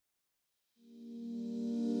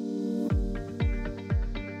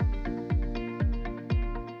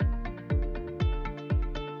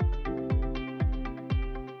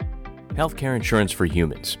healthcare insurance for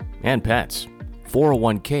humans and pets,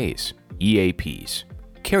 401ks, EAPs,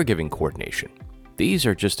 caregiving coordination. These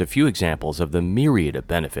are just a few examples of the myriad of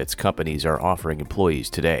benefits companies are offering employees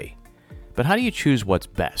today. But how do you choose what's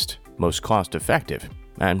best, most cost-effective,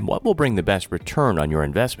 and what will bring the best return on your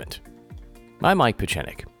investment? I'm Mike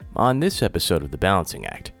Pachenik. On this episode of The Balancing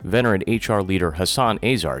Act, veteran HR leader Hassan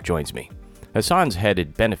Azar joins me. Hassan's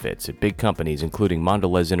headed benefits at big companies including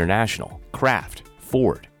Mondelez International, Kraft,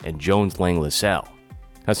 Ford, and Jones Lang LaSalle.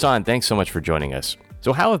 Hassan, thanks so much for joining us.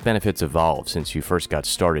 So how have benefits evolved since you first got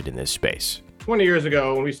started in this space? 20 years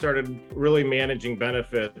ago, when we started really managing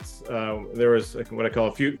benefits, there was what I call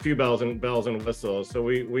a few bells and whistles. So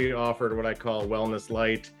we offered what I call Wellness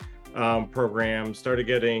Light programs, started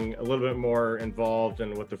getting a little bit more involved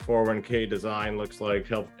in what the 401k design looks like,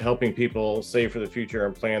 helping people save for the future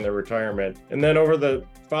and plan their retirement. And then over the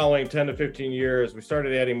following 10 to 15 years, we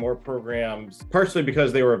started adding more programs, partially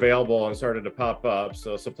because they were available and started to pop up.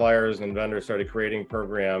 So suppliers and vendors started creating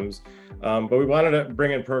programs, but we wanted to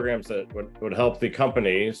bring in programs that would help the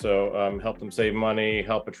company. So help them save money,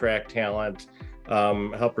 help attract talent,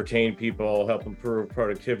 help retain people, help improve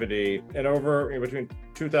productivity. And between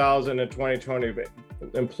 2000 and 2020,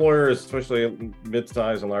 employers, especially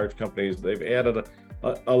mid-sized and large companies, they've added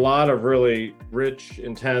a lot of really rich,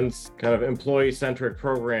 intense, kind of employee-centric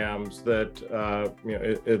programs that,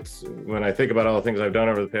 it's when I think about all the things I've done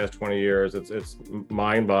over the past 20 years, it's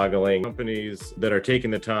mind-boggling. Companies that are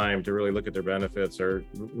taking the time to really look at their benefits are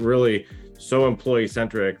really so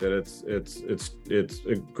employee-centric that it's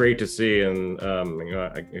great to see, and I'm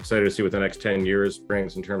excited to see what the next 10 years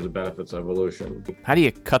brings in terms of benefits evolution. How do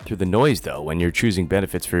you cut through the noise, though, when you're choosing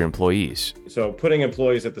benefits for your employees? So putting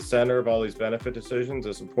employees at the center of all these benefit decisions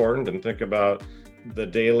is important, and think about the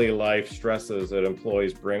daily life stresses that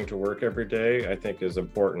employees bring to work every day, I think is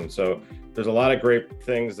important. So there's a lot of great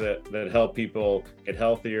things that help people get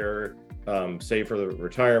healthier, save for the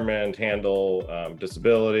retirement, handle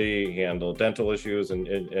disability, handle dental issues, and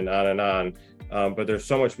on and on. But there's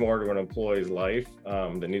so much more to an employee's life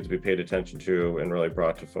that needs to be paid attention to and really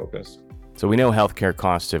brought to focus. So we know healthcare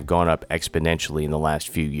costs have gone up exponentially in the last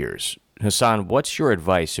few years. Hassan, what's your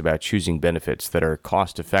advice about choosing benefits that are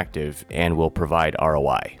cost-effective and will provide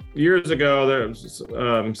ROI? Years ago, there was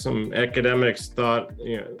some academics thought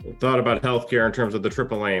about healthcare in terms of the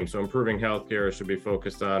triple aim. So improving healthcare should be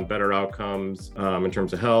focused on better outcomes in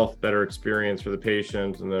terms of health, better experience for the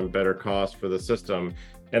patient, and then better cost for the system.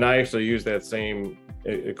 And I actually use that same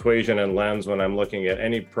equation and lens when I'm looking at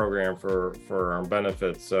any program for our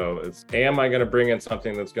benefits. So it's, am I going to bring in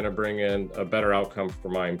something that's going to bring in a better outcome for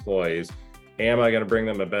my employees? Am I going to bring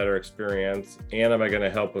them a better experience? And am I going to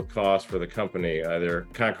help with cost for the company, either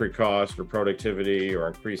concrete cost or productivity or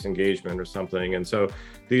increased engagement or something? And so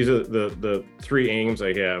these are the three aims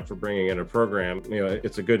I have for bringing in a program.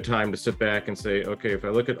 It's a good time to sit back and say, okay, if I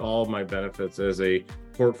look at all of my benefits as a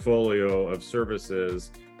portfolio of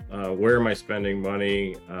services, where am I spending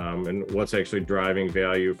money, and what's actually driving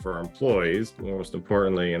value for our employees, most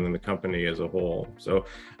importantly, and then the company as a whole. So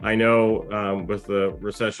I know with the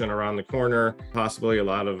recession around the corner, possibly a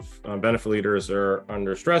lot of benefit leaders are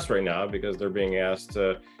under stress right now because they're being asked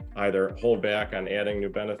to either hold back on adding new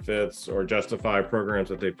benefits or justify programs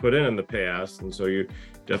that they put in the past. And so you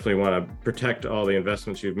definitely want to protect all the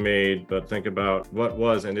investments you've made, but think about what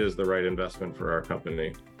was and is the right investment for our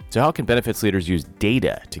company. So how can benefits leaders use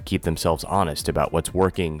data to keep themselves honest about what's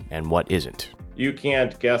working and what isn't? You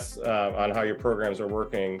can't guess on how your programs are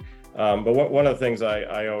working, but one of the things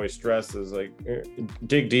I always stress is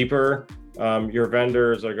dig deeper. Your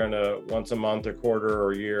vendors are going to once a month, a quarter,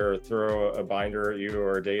 or a year throw a binder at you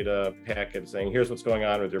or a data packet saying, here's what's going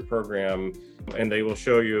on with your program. And they will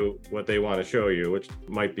show you what they want to show you, which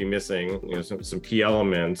might be missing, some key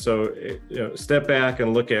elements. So step back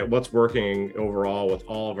and look at what's working overall with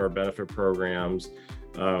all of our benefit programs.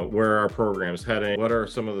 Where are our programs heading? What are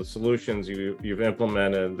some of the solutions you've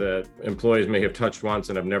implemented that employees may have touched once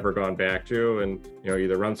and have never gone back to? And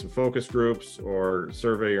either run some focus groups or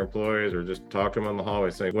survey your employees or just talk to them in the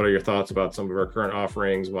hallway saying, what are your thoughts about some of our current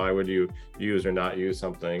offerings? Why would you use or not use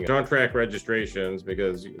something? Don't track registrations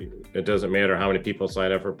because it doesn't matter how many people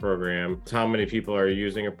sign up for a program. It's how many people are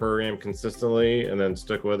using a program consistently and then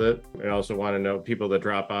stick with it. I also want to know people that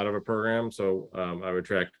drop out of a program. So I would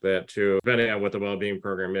track that too. Depending on what the well-being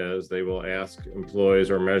program is, they will ask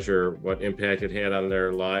employees or measure what impact it had on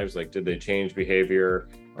their lives. Like, did they change behavior?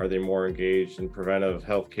 Are they more engaged in preventive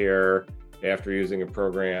healthcare? after using a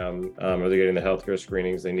program? Are they getting the healthcare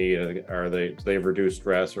screenings they need? Do they have reduced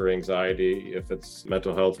stress or anxiety if it's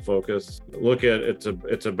mental health focused? Look at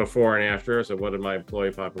it's a before and after. So what did my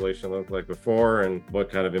employee population look like before, and what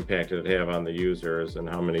kind of impact did it have on the users, and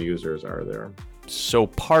how many users are there? So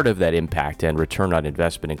part of that impact and return on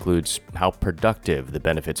investment includes how productive the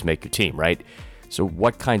benefits make your team, right? So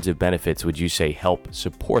what kinds of benefits would you say help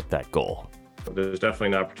support that goal? There's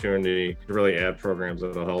definitely an opportunity to really add programs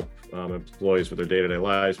that will help employees with their day-to-day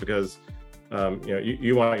lives, because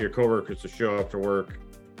you want your coworkers to show up to work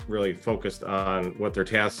really focused on what their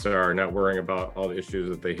tasks are, not worrying about all the issues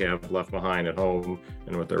that they have left behind at home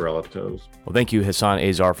and with their relatives. Well, thank you, Hassan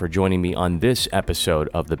Azar, for joining me on this episode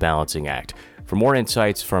of The Balancing Act. For more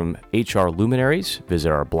insights from HR luminaries,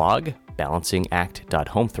 visit our blog,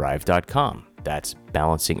 balancingact.homethrive.com. That's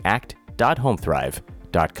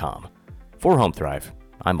balancingact.homethrive.com. For Home Thrive,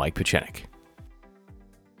 I'm Mike Pachenik.